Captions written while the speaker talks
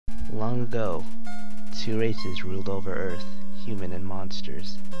Long ago, two races ruled over Earth, human and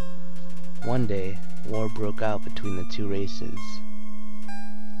monsters. One day, war broke out between the two races.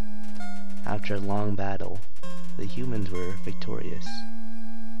 After a long battle, the humans were victorious.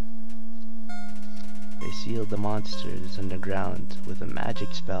 They sealed the monsters underground with a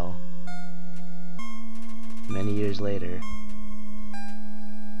magic spell. Many years later,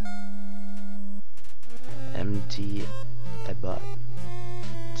 MT Ebot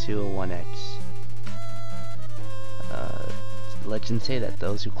 201X. Legends say that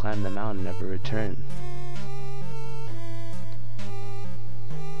those who climb the mountain never return.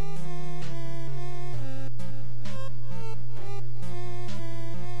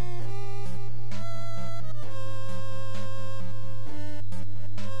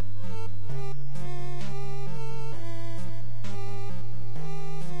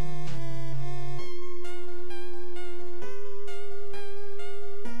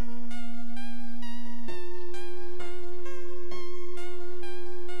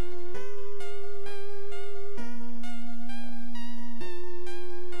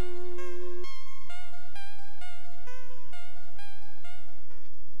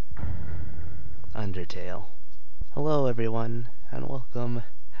 Undertale. Hello everyone, and welcome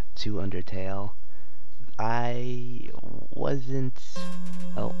to Undertale. I wasn't...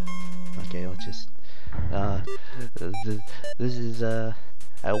 Oh, okay, let's just... this is, I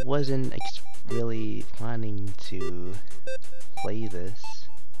wasn't really planning to play this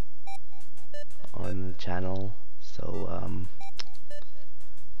on the channel so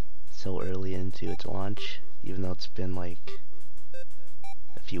early into its launch, even though it's been like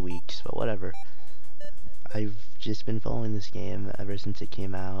a few weeks, but whatever. I've just been following this game ever since it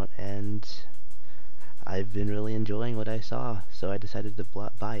came out, and I've been really enjoying what I saw, so I decided to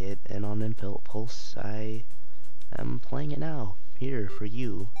buy it, and on impulse, I am playing it now, here, for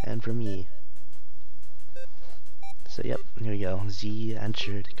you, and for me. So yep, here we go. Z,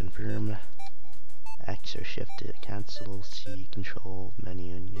 enter to confirm, X or shift to cancel, C, control,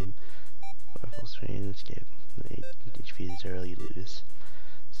 menu, in game, or full screen, escape, HP is 0, you lose.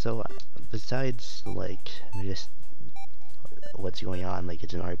 So, besides, like, just what's going on, like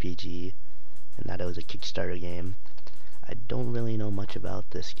it's an RPG, and that it was a Kickstarter game, I don't really know much about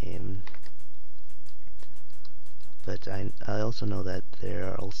this game. But I also know that there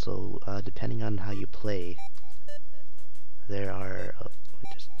are also, depending on how you play, there are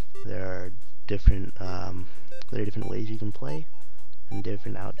different ways you can play, and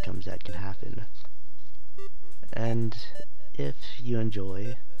different outcomes that can happen. And if you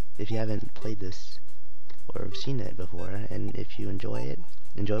haven't played this or seen it before, and if you enjoy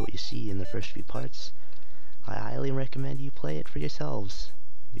what you see in the first few parts, I highly recommend you play it for yourselves,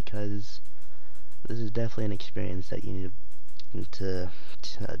 because this is definitely an experience that you need to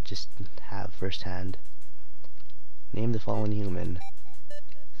just have firsthand. Name the fallen human.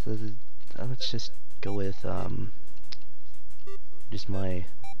 So let's just go with just my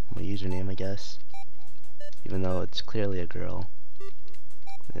username, I guess. Even though it's clearly a girl.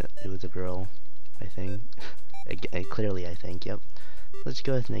 It was a girl, I think. Clearly, I think, yep. Let's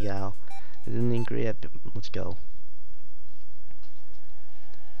go with Nigao. Let's go.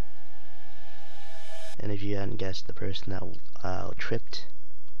 And if you hadn't guessed, the person that tripped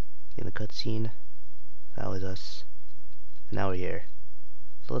in the cutscene, that was us. And now we're here.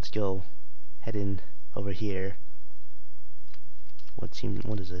 So let's go. Head in over here. What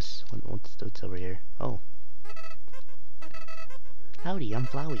is this? What's over here? Oh. Howdy, I'm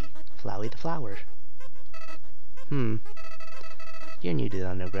Flowey. Flowey the flower. You're new to the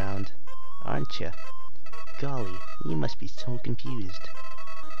underground, aren't ya? Golly, you must be so confused.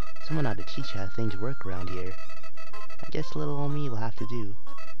 Someone ought to teach you how things work around here. I guess little old me will have to do.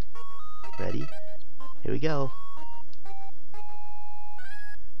 Ready? Here we go.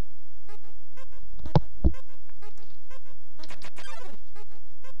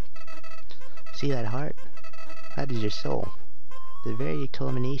 See that heart? That is your soul. The very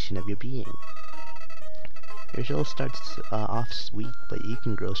culmination of your being. Your soul starts off sweet, but you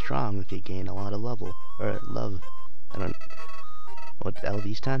can grow strong if you gain a lot of love. I don't... What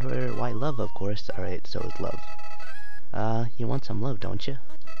LV stand for? Why, love, of course. Alright, so it's love. You want some love, don't you?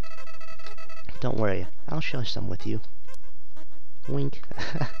 Don't worry, I'll share some with you. Wink.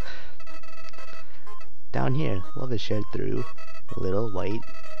 Down here, love is shared through little white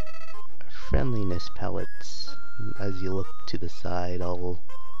friendliness pellets. As you look to the side,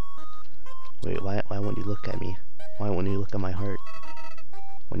 Wait, why won't you look at me? Why won't you look at my heart?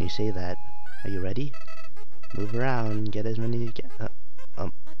 When you say that, are you ready? Move around, get as many as you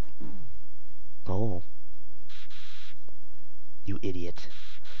can. Oh. You idiot.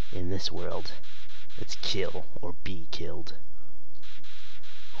 In this world, it's kill or be killed.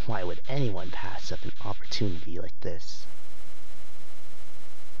 Why would anyone pass up an opportunity like this?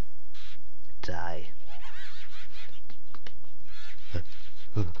 Die.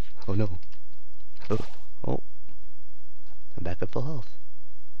 Oh no. Oh. I'm back at full health.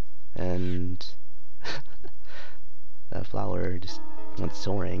 And that flower just went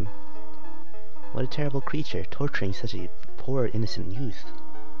soaring. What a terrible creature, torturing such a poor innocent youth.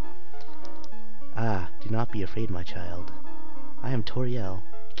 Ah, do not be afraid, my child. I am Toriel,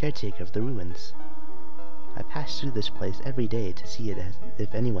 caretaker of the ruins. I pass through this place every day to see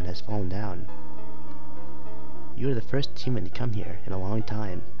if anyone has fallen down. You are the first human to come here in a long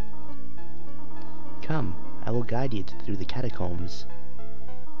time. Come, I will guide you through the catacombs.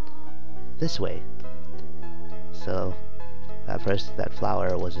 This way. So, that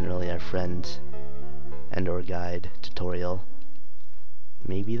flower wasn't really our friend and or guide tutorial.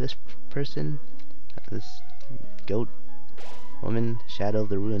 Maybe this person, this goat woman, shadow of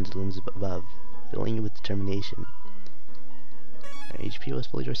the ruins looms above, filling you with determination. Our HP was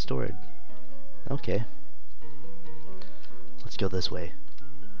fully restored. Okay. Let's go this way.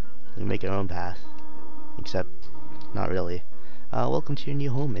 We make our own path. Except, not really. Welcome to your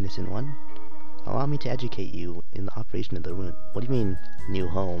new home, innocent one. Allow me to educate you in the operation of the ruin. What do you mean, new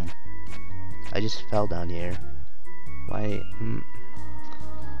home? I just fell down here. Why,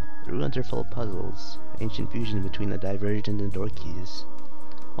 The ruins are full of puzzles, ancient fusion between the divergent and door keys.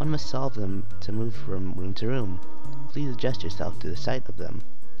 One must solve them to move from room to room. Please adjust yourself to the sight of them.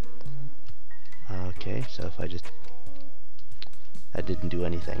 Okay, so if I just... That didn't do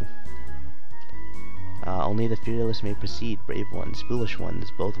anything. Only the fearless may proceed, brave ones, foolish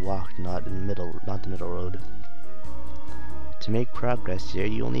ones, both walk, not the middle road. To make progress here,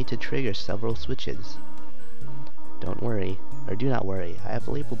 you will need to trigger several switches. Don't worry, or do not worry, I have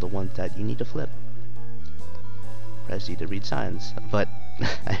labeled the ones that you need to flip. Press E to read signs, but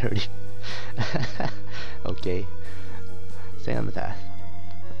I already... Okay, stay on the path.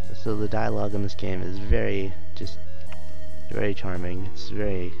 So the dialogue in this game is very charming, it's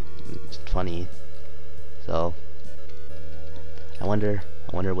very funny. So, I wonder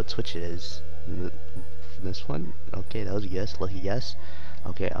what switch it is. This one? Okay, that was a guess, lucky guess.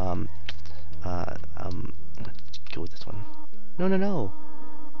 Okay, let's go with this one. No.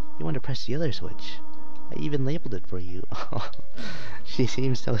 You want to press the other switch. I even labeled it for you. She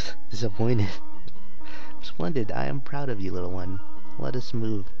seems so disappointed. Splendid, I am proud of you, little one. Let us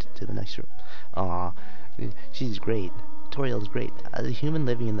move to the next room. Aw, she's great. Toriel's great. As a human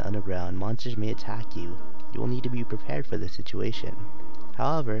living in the underground, monsters may attack you. You will need to be prepared for this situation.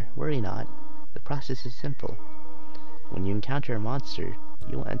 However, worry not. The process is simple. When you encounter a monster,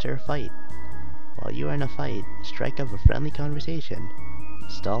 you will enter a fight. While you are in a fight, strike up a friendly conversation.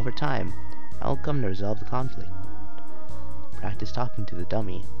 Stall for time. I will come to resolve the conflict. Practice talking to the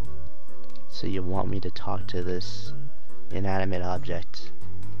dummy. So you want me to talk to this inanimate object,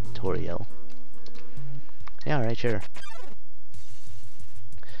 Toriel. Yeah, alright, sure.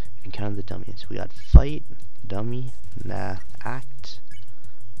 You can count the dummies. We got fight, dummy, act,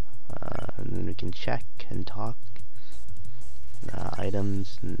 and then we can check and talk.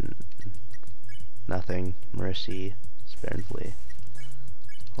 Items, nothing, mercy, spare and flee.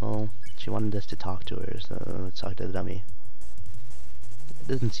 Well, she wanted us to talk to her, so let's talk to the dummy. It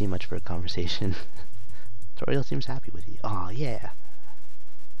doesn't seem much for a conversation. Toriel seems happy with you. Aw, yeah.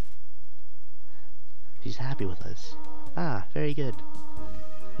 She's happy with us. Ah, very good.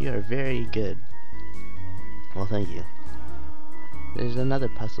 You are very good. Well, thank you. There's another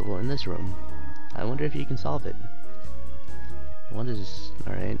puzzle in this room. I wonder if you can solve it. What is...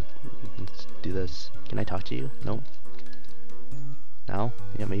 Alright, let's do this. Can I talk to you? No? Now?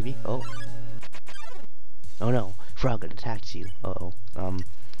 Yeah, maybe? Oh. Oh no, Frog attacked you. Uh-oh.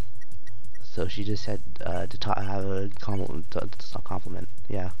 So she just said to have a compliment.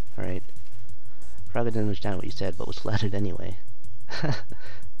 Yeah, alright. Frog didn't understand what you said, but was flattered anyway.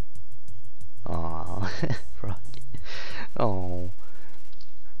 Aww, Frog. Oh.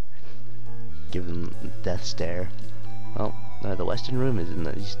 Give him death stare. Oh, the western room is in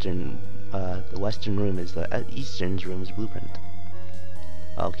the eastern. The western room is the eastern's room's blueprint.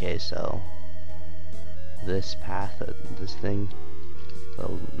 Okay, so this path, this thing,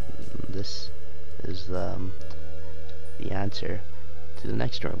 well, this is the answer to the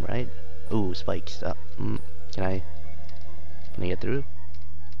next room, right? Ooh, spikes. Can I get through?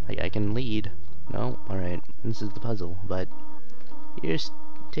 I can lead. No? Alright. This is the puzzle, but you just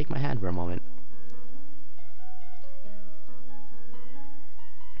take my hand for a moment.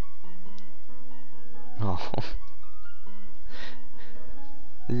 Oh.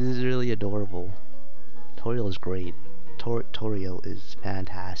 This is really adorable. Toriel is great. Toriel is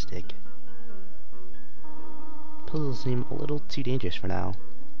fantastic. Puzzles seem a little too dangerous for now.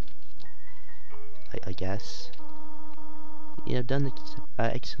 I guess. You have done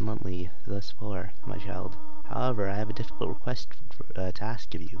excellently thus far, my child. However, I have a difficult request to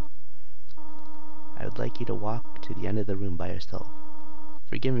ask of you. I would like you to walk to the end of the room by yourself.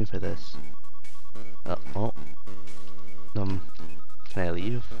 Forgive me for this. Can I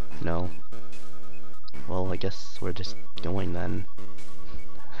leave? No. Well, I guess we're just going then.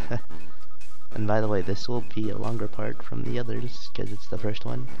 And by the way, this will be a longer part from the others, because it's the first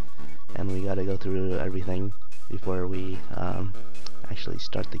one. And we gotta go through everything before we actually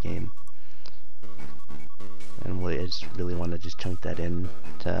start the game. And we just really want to just chunk that in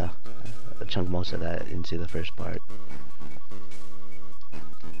to chunk most of that into the first part.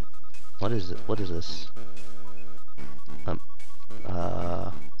 What is it? What is this?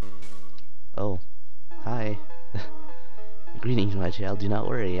 Oh, hi. Greetings, my child. Do not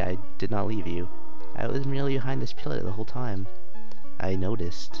worry, I did not leave you. I was merely behind this pillar the whole time. I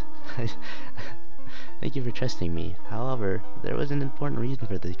noticed. Thank you for trusting me. However, there was an important reason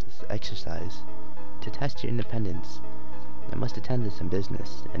for this exercise. To test your independence. I must attend to some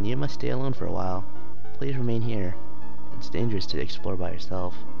business, and you must stay alone for a while. Please remain here. It's dangerous to explore by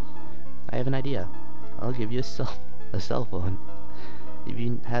yourself. I have an idea. I'll give you a cell phone. If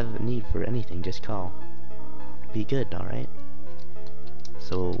you have a need for anything, just call. Be good, alright?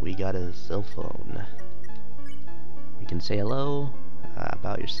 So we got a cell phone. We can say hello,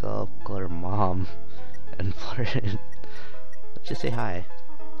 about yourself, call her mom, and flirt. Let's just say hi.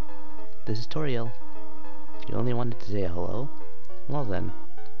 This is Toriel. You only wanted to say hello? Well then,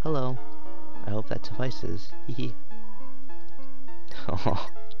 hello. I hope that suffices. Hehe.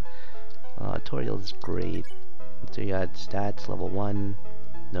 Toriel is great. So you got stats, level 1,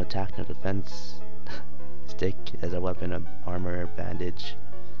 no attack, no defense, stick as a weapon of armor, bandage,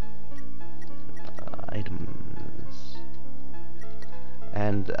 items.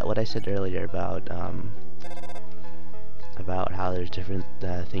 And what I said earlier about how there's different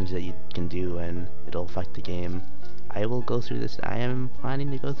things that you can do and it'll affect the game. I will go through this. I am planning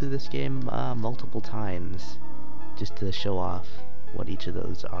to go through this game multiple times just to show off what each of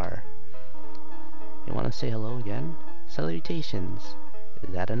those are. You want to say hello again? Salutations.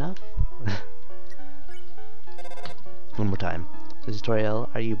 Is that enough? One more time. This is Toriel.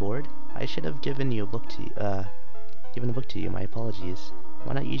 Are you bored? I should have given you a book to you. My apologies.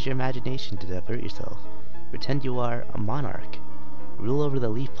 Why not use your imagination to divert yourself? Pretend you are a monarch. Rule over the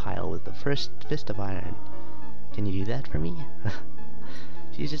leaf pile with the first fist of iron. Can you do that for me?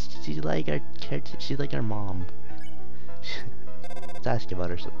 she's like our mom. Let's ask about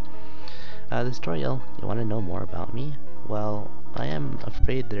herself. This Toriel, you want to know more about me? Well, I am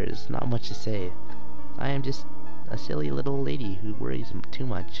afraid there's not much to say. I am just a silly little lady who worries too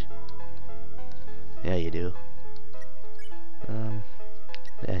much. Yeah, you do.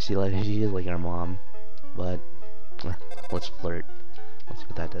 Yeah, she is like our mom. But let's flirt. Let's see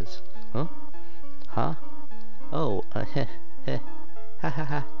what that does. Huh? Huh? Oh, heh, heh, ha ha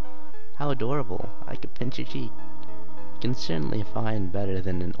ha. How adorable. I could pinch your cheek. You can certainly find better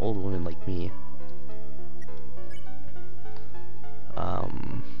than an old woman like me.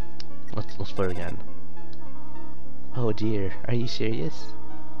 Let's flirt again. Oh dear, are you serious?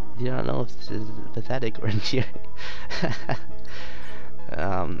 I do not know if this is pathetic or endearing.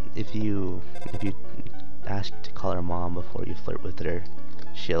 If you ask to call her mom before you flirt with her,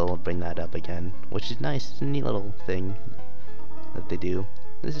 she'll bring that up again, which is nice. It's a neat little thing that they do.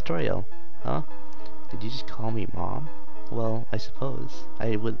 This is Toriel. Huh? Did you just call me mom? Well, I suppose.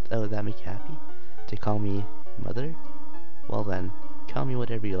 Would that make you happy? To call me mother? Well then, call me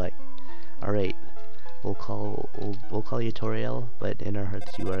whatever you like. Alright. We'll call you Toriel, but in our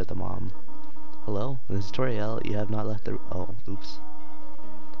hearts you are the mom. Hello, this is Toriel. You have not left the... Oh, oops.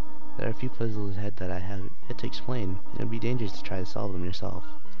 There are a few puzzles ahead that I have yet to explain. It would be dangerous to try to solve them yourself.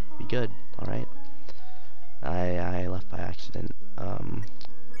 Be good, alright? I left by accident.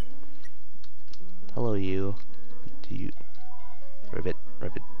 Hello you. Do you... Ribbit.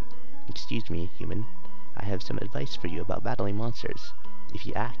 Excuse me, human. I have some advice for you about battling monsters. If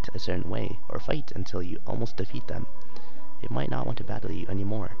you act a certain way, or fight until you almost defeat them, it might not want to battle you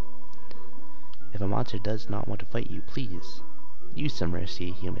anymore. If a monster does not want to fight you, please use some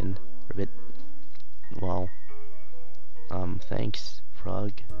mercy, human. Ribbit. Well, thanks,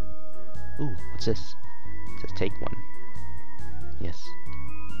 frog. Ooh, what's this? It says take one. Yes.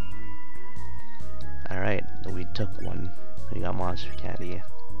 Alright, we took one. We got monster candy.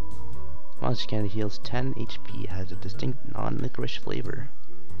 Monster candy heals 10 HP, has a distinct non-licorice flavor.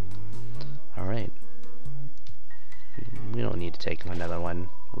 another one.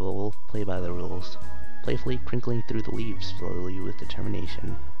 We'll play by the rules. Playfully crinkling through the leaves, slowly with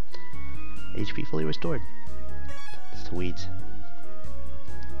determination. HP fully restored. Sweet.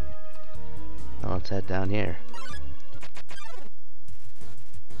 Now let's head down here.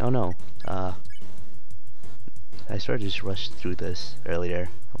 Oh no, I sort of just rushed through this earlier,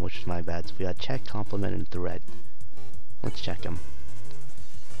 which is my bad. So we got check, compliment, and threat. Let's check them.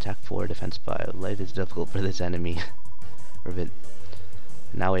 Attack 4, defense 5. Life is difficult for this enemy. Rivet.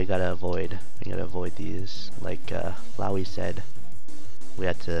 Now we gotta avoid these. Like Flowey said, we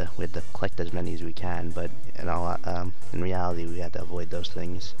had to collect as many as we can, but in reality we had to avoid those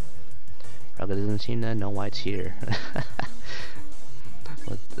things. Raga doesn't seem to know why it's here.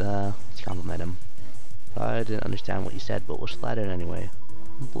 Let's compliment him. I didn't understand what you said, but was flattered anyway.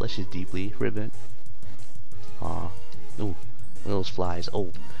 Blushes deeply. Ribbon. Aw. Ooh. Those flies.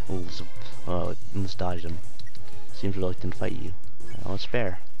 Oh. Let's dodge them. Seems reluctant to fight you. Oh, it's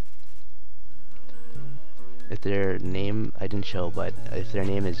fair. If their name, I didn't show, but if their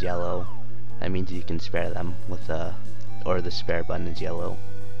name is yellow, that means you can spare them with or the spare button is yellow.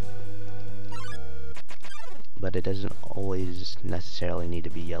 But it doesn't always necessarily need to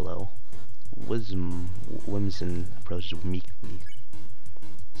be yellow. Whimsun approaches meekly.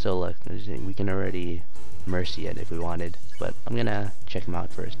 So look, we can already mercy it if we wanted, but I'm gonna check him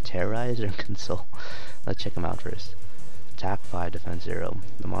out first. Terrorize or console? Let's check him out first. Attack 5, defense 0.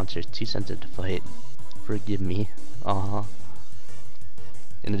 The monster is too sensitive to fight. Forgive me. And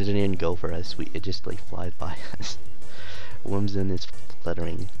it doesn't even go for us. It just like flies by us. Whimsun is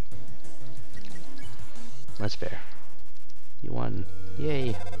fluttering. That's fair. You won.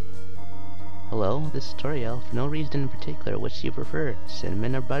 Yay. Hello, this is Toriel. For no reason in particular, which do you prefer?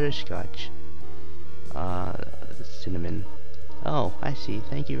 Cinnamon or butterscotch? Cinnamon. Oh, I see.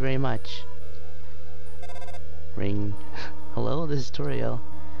 Thank you very much. Ring. Hello, this is Toriel.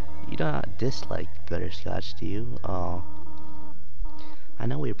 You do not dislike butterscotch, do you? Oh. I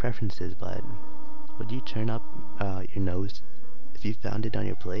know what your preference is, but would you turn up your nose if you found it on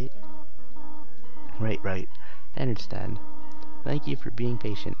your plate? Right. I understand. Thank you for being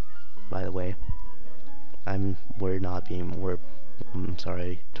patient. By the way, I'm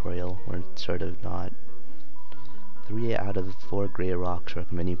sorry, Toriel, we're sort of not. 3 out of 4 gray rocks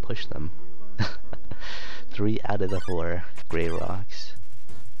recommend you push them. 3 out of the 4 gray rocks.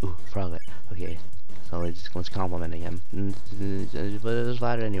 Ooh, frog it. Okay, so let's compliment him. But it was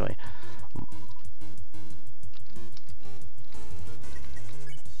flattered anyway.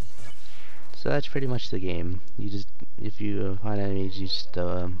 So that's pretty much the game. You just, if you find enemies, you just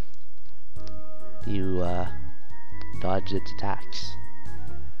dodge its attacks.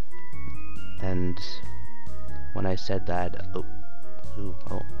 And when I said that,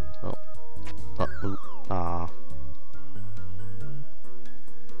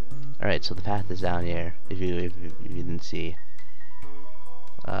 Alright, so the path is down here. If you didn't see,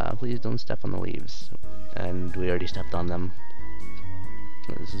 please don't step on the leaves. And we already stepped on them.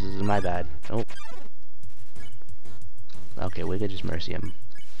 This is my bad. Oh. Okay, we could just mercy him.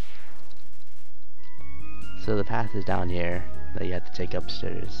 So the path is down here that you have to take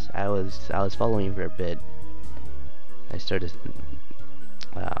upstairs. I was following for a bit. I sort of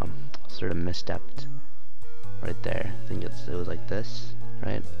misstepped right there. I think it was like this,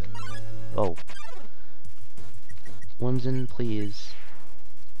 right? Oh. Whimsun, please.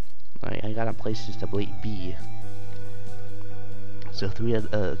 Alright, I got places to be. So 3 of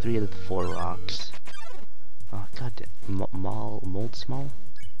the 4 rocks. Oh god damn. Mold small?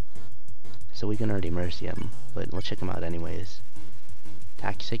 So we can already mercy him, but let's check him out anyways.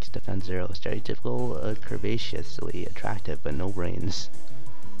 Attack 6, defense 0. Stereotypical, curvaceously attractive, but no brains.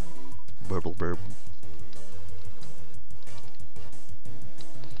 Burble burb.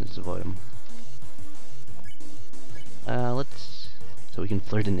 Let's avoid him. So we can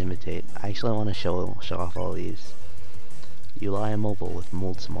flirt and imitate. I want to show off all these. You lie immobile with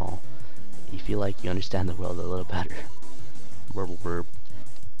mold small. You feel like you understand the world a little better. Burble burb.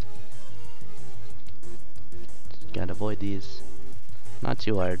 Gotta avoid these. Not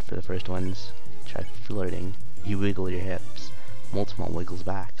too hard for the first ones. Try flirting. You wiggle your hips. Mold small wiggles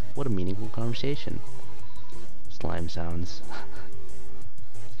back. What a meaningful conversation. Slime sounds.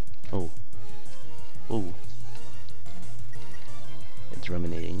 Oh. Ooh. It's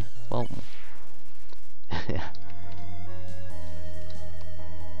ruminating. Well. Yeah.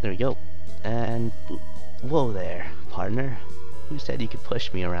 There we go. And whoa there, partner. Who said you could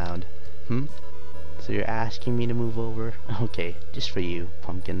push me around? So you're asking me to move over? Okay, just for you,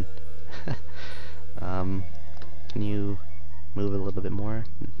 pumpkin. Can you move a little bit more?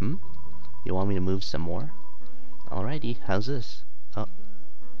 You want me to move some more? Alrighty, how's this?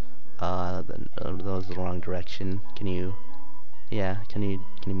 That was the wrong direction. Can you... Yeah, can you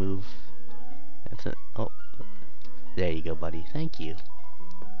move? That's it. Oh, there you go, buddy. Thank you.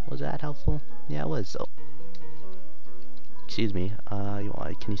 Was that helpful? Yeah, it was. Oh. Excuse me.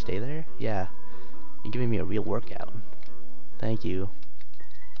 Can you stay there? Yeah. You're giving me a real workout. Thank you.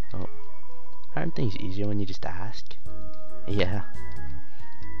 Oh. Aren't things easier when you just ask? Yeah.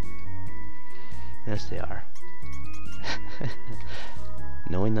 Yes, they are.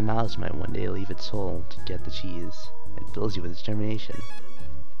 Knowing the mouse might one day leave its soul to get the cheese, it fills you with determination.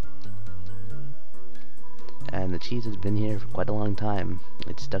 And the cheese has been here for quite a long time.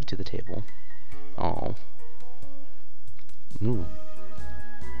 It's stuck to the table. Oh. Ooh.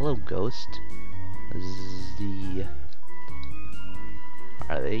 Hello, ghost. Z.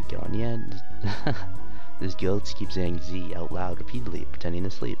 Are they going yet? This ghost keeps saying Z out loud repeatedly, pretending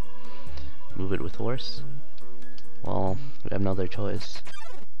to sleep. Move it with horse? Well, we have no other choice.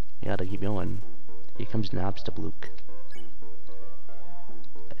 We gotta keep going. Here comes Nabstablook.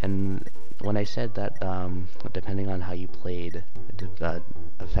 And when I said that, depending on how you played, it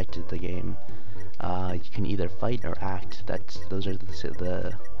affected the game. You can either fight or act. Those are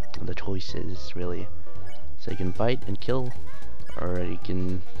the choices, really. So you can fight and kill, or you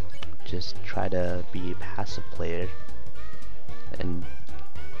can just try to be a passive player and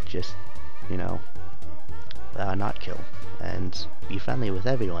just, you know, not kill and be friendly with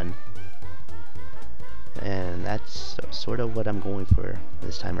everyone. And that's sort of what I'm going for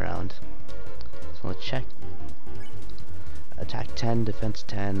this time around. So let's check. Attack 10, defense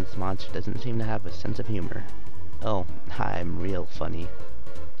 10. This monster doesn't seem to have a sense of humor. Oh, I'm real funny.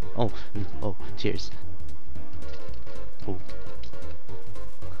 Oh, cheers. Oh.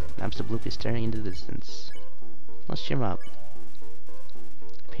 Nabstablook is staring into the distance. Let's cheer him up.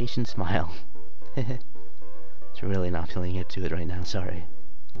 Patient smile. It's really not feeling up to it right now, sorry.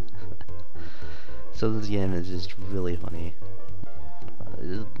 So this game is just really funny.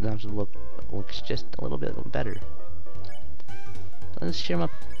 Nabstablook looks just a little bit better. Let's cheer him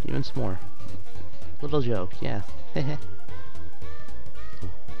up even some more. Little joke, yeah.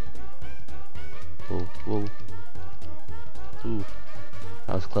 Whoa, whoa. Ooh,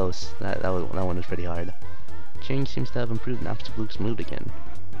 that was close. That one was pretty hard. Cheering seems to have improved Nabstablook's mood again.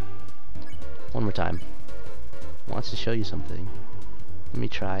 One more time. Wants to show you something. Let me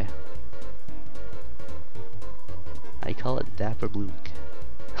try. I call it Dapper Blook.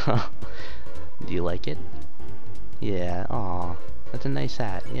 Do you like it? Yeah, aw. That's a nice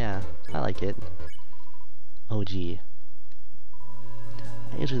hat, yeah. I like it. Oh gee.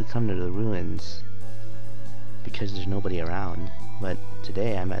 I usually come to the ruins because there's nobody around, but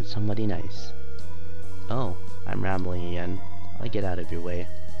today I met somebody nice. Oh, I'm rambling again. I'll get out of your way.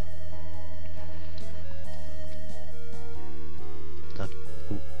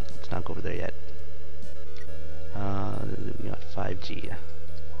 Let's not go over there yet. We got 5G.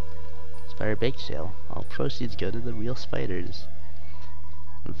 Spider bake sale. All proceeds go to the real spiders.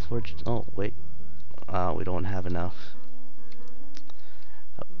 Unfortunately, oh wait, we don't have enough.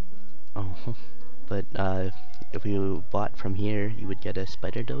 Oh, but if you bought from here, you would get a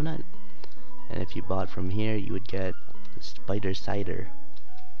spider donut, and if you bought from here, you would get spider cider.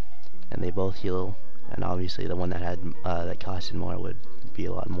 And they both heal, and obviously the one that had that costed more would be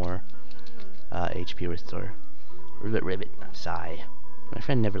a lot more HP restore. Ribbit, ribbit, sigh. My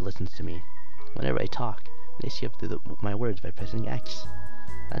friend never listens to me. Whenever I talk, they see up through my words by pressing X.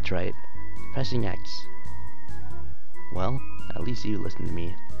 That's right, pressing X. Well, at least you listen to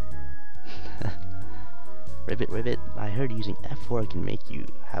me. Ribbit, ribbit, I heard using F4 can make you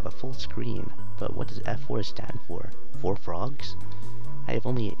have a full screen, but what does F4 stand for? 4 frogs? I have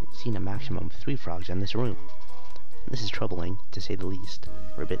only seen a maximum of 3 frogs in this room. This is troubling, to say the least.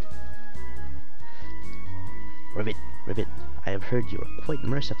 Ribbit. Ribbit, ribbit, I have heard you are quite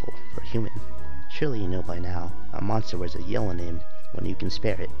merciful for a human. Surely you know by now, a monster wears a yellow name when you can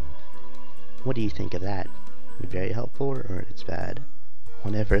spare it. What do you think of that? Very helpful, or it's bad?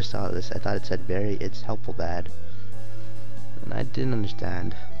 When I first saw this, I thought it said very, it's helpful bad. And I didn't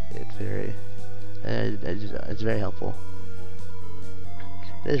understand it very, it's very helpful.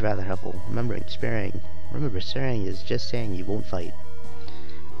 It is rather helpful. Remember, sparing is just saying you won't fight.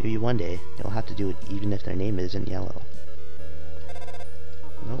 Maybe one day, you'll have to do it even if their name isn't yellow.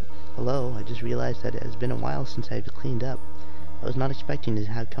 No, hello, I just realized that it has been a while since I've cleaned up. I was not expecting to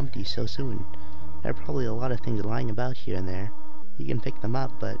have company so soon. There are probably a lot of things lying about here and there. You can pick them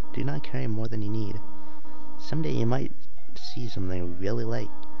up, but do not carry more than you need. Someday you might see something you really like.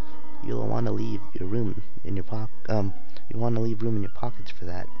 You'll want to leave your room in your you want to leave room in your pockets for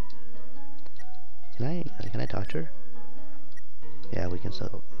that. Can I talk to her? Yeah, we can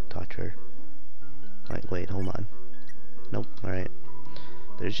still talk to her. Wait, hold on. Nope, alright.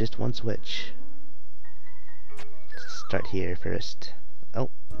 There's just one switch. Let's start here first. Oh,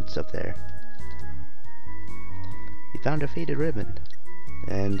 it's up there. We found a faded ribbon.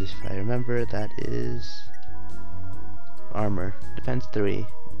 And if I remember, that is armor. Defense 3.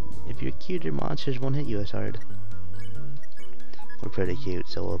 If you're cute, your monsters won't hit you as hard. We're pretty cute,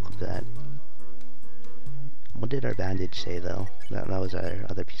 so we'll click that. What did our bandage say, though? That was our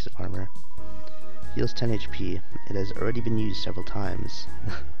other piece of armor. Heals 10 HP. It has already been used several times.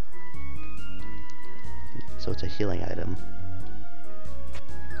 So it's a healing item.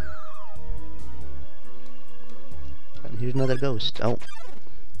 And here's another ghost. Oh,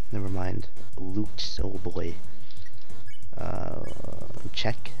 never mind. Luke's, oh boy.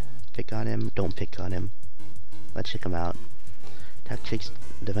 Check. Pick on him. Don't pick on him. Let's check him out. Attack 6,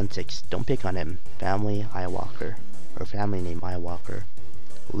 defense 6. Don't pick on him. Family Eyewalker. Or family name Eyewalker.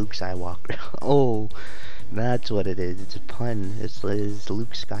 Luke Skywalker. Oh, that's what it is. It's a pun. It's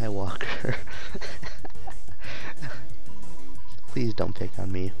Luke Skywalker. Please don't pick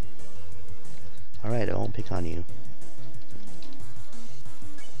on me. Alright, I won't pick on you.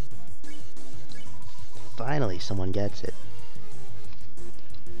 Finally, someone gets it.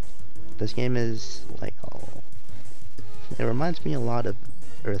 This game is like, oh, it reminds me a lot of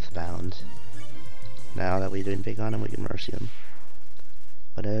Earthbound. Now that we didn't pick on him, we can mercy him.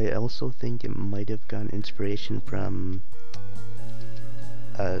 But I also think it might have gotten inspiration from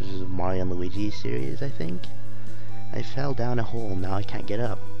Mario and Luigi series, I think. I fell down a hole, now I can't get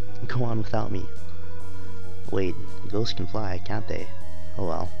up. Go on without me. Wait, ghosts can fly, can't they? Oh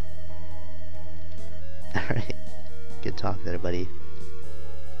well. Alright, good talk there, buddy.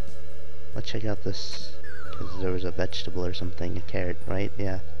 Let's check out this, because there was a vegetable or something, a carrot, right?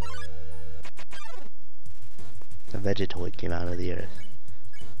 Yeah. A Vegetoid came out of the earth.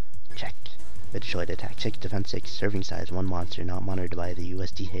 Check. Vegetoid attack 6, defense 6, serving size 1 monster, not monitored by the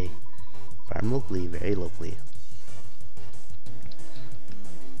USDA. Farm locally, very locally.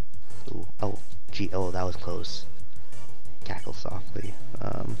 Ooh, oh, gee, oh, that was close. Cackle softly.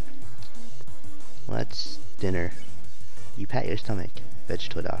 What's dinner? You pat your stomach.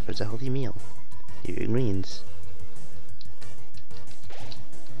 Vegetoid offers a healthy meal. Eat your greens.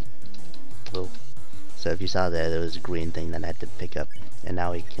 Oh. So if you saw there was a green thing that I had to pick up, and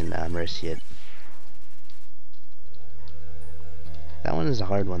now we can mercy it. That one is a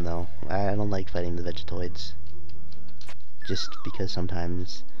hard one though. I don't like fighting the Vegetoids. Just because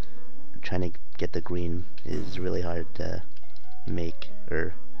sometimes trying to get the green is really hard to make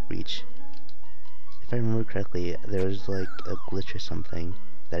or reach. If I remember correctly, there was like a glitch or something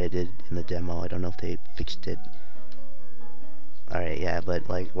that I did in the demo. I don't know if they fixed it. Alright, yeah, but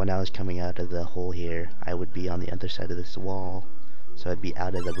like when I was coming out of the hole here, I would be on the other side of this wall, so I'd be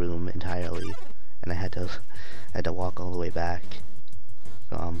out of the room entirely, and I had to walk all the way back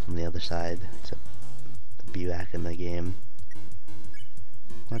from the other side to be back in the game.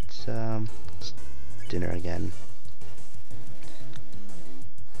 Let's dinner again.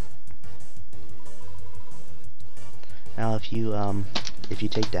 Now if you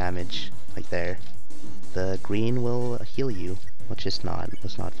take damage, like there, the green will heal you. Let's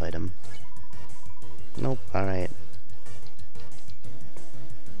not fight him. Nope, alright.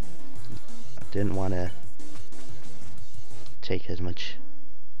 I didn't want to take as much.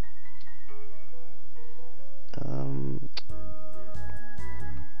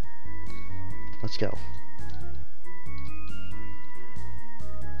 Let's go.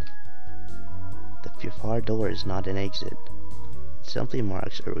 The far door is not an exit. It simply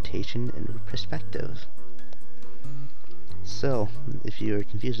marks a rotation in perspective. So, if you're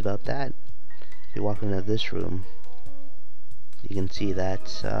confused about that, if you walk into this room, you can see that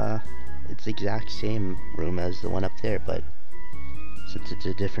it's the exact same room as the one up there, but since it's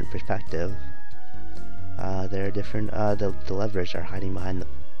a different perspective, there are different, the levers are hiding behind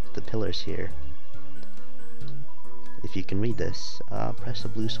the pillars here. If you can read this, press the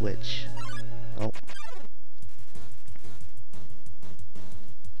blue switch. Oh.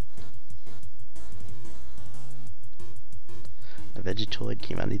 A Vegetoid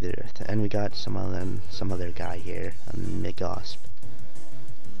came out of the earth, and we got some other guy here, a Megosp.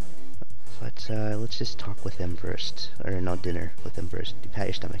 But let's just talk with him first, or no, dinner with him first. You pat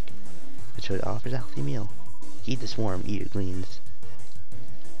your stomach. Vegetoid offers a healthy meal. Eat the swarm, eat your greens.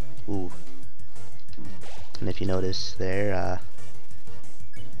 Ooh. And if you notice there,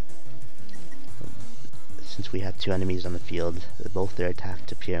 since we have two enemies on the field, both their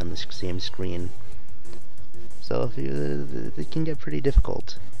attacks appear on the same screen. So if it can get pretty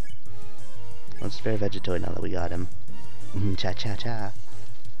difficult. Let's spare Vegetoid now that we got him. Cha-cha-cha.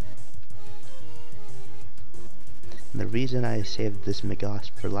 And the reason I saved this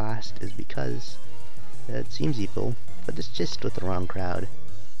Megosp for last is because it seems evil, but it's just with the wrong crowd.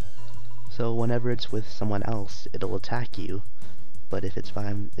 So whenever it's with someone else, it'll attack you. But if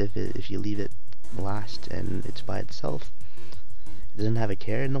if you leave it last and it's by itself, it doesn't have a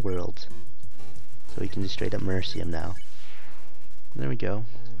care in the world. So we can just straight up mercy him now. There we go.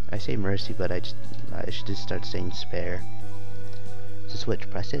 I say mercy, but I should just start saying spare. To switch,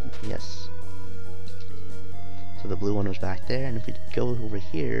 press it. Yes. So the blue one was back there, and if we go over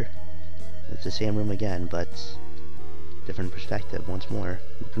here, it's the same room again, but different perspective once more.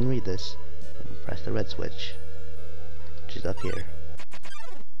 You can read this. Press the red switch, which is up here.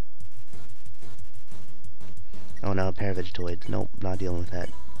 Oh no, Paravegetoid. Nope, not dealing with that.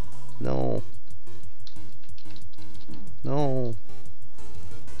 No. No.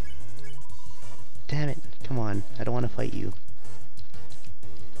 Damn it. Come on. I don't want to fight you.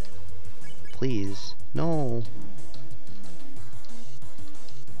 Please. No.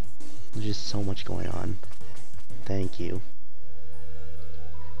 There's just so much going on. Thank you.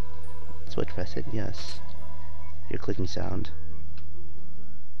 Switch, press it. Yes. Your clicking sound.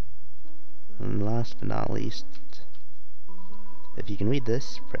 And last but not least, if you can read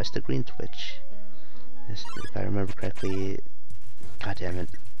this, press the green switch. If I remember correctly, god damn it,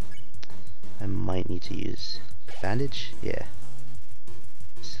 I might need to use bandage? Yeah.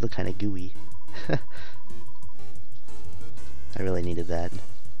 Still kinda gooey. I really needed that.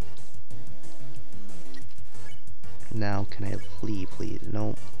 Now, can I flee, please?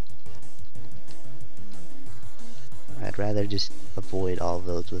 No. I'd rather just avoid all of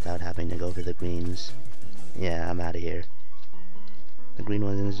those without having to go for the greens. Yeah, I'm out of here. The green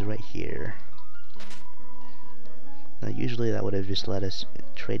one is right here. Now, usually that would have just let us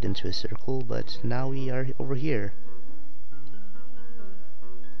trade into a circle, but now we are over here.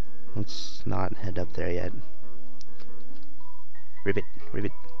 Let's not head up there yet. Ribbit,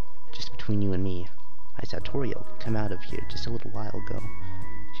 Ribbit, just between you and me, I saw Toriel come out of here just a little while ago.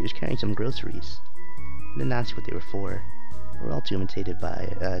 She was carrying some groceries. I didn't ask what they were for. We're all too imitated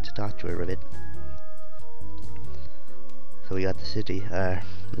to talk to her, Ribbit. So we got the city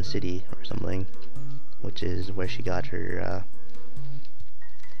or something, which is where she got her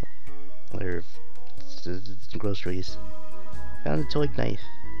groceries. Found a toy knife.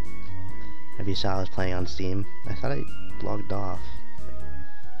 If you saw I was playing on Steam, I thought I logged off.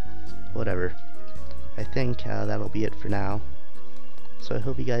 Whatever. I think that'll be it for now. So I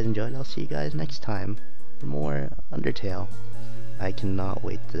hope you guys enjoyed. I'll see you guys next time for more Undertale. I cannot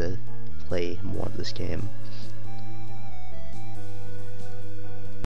wait to play more of this game.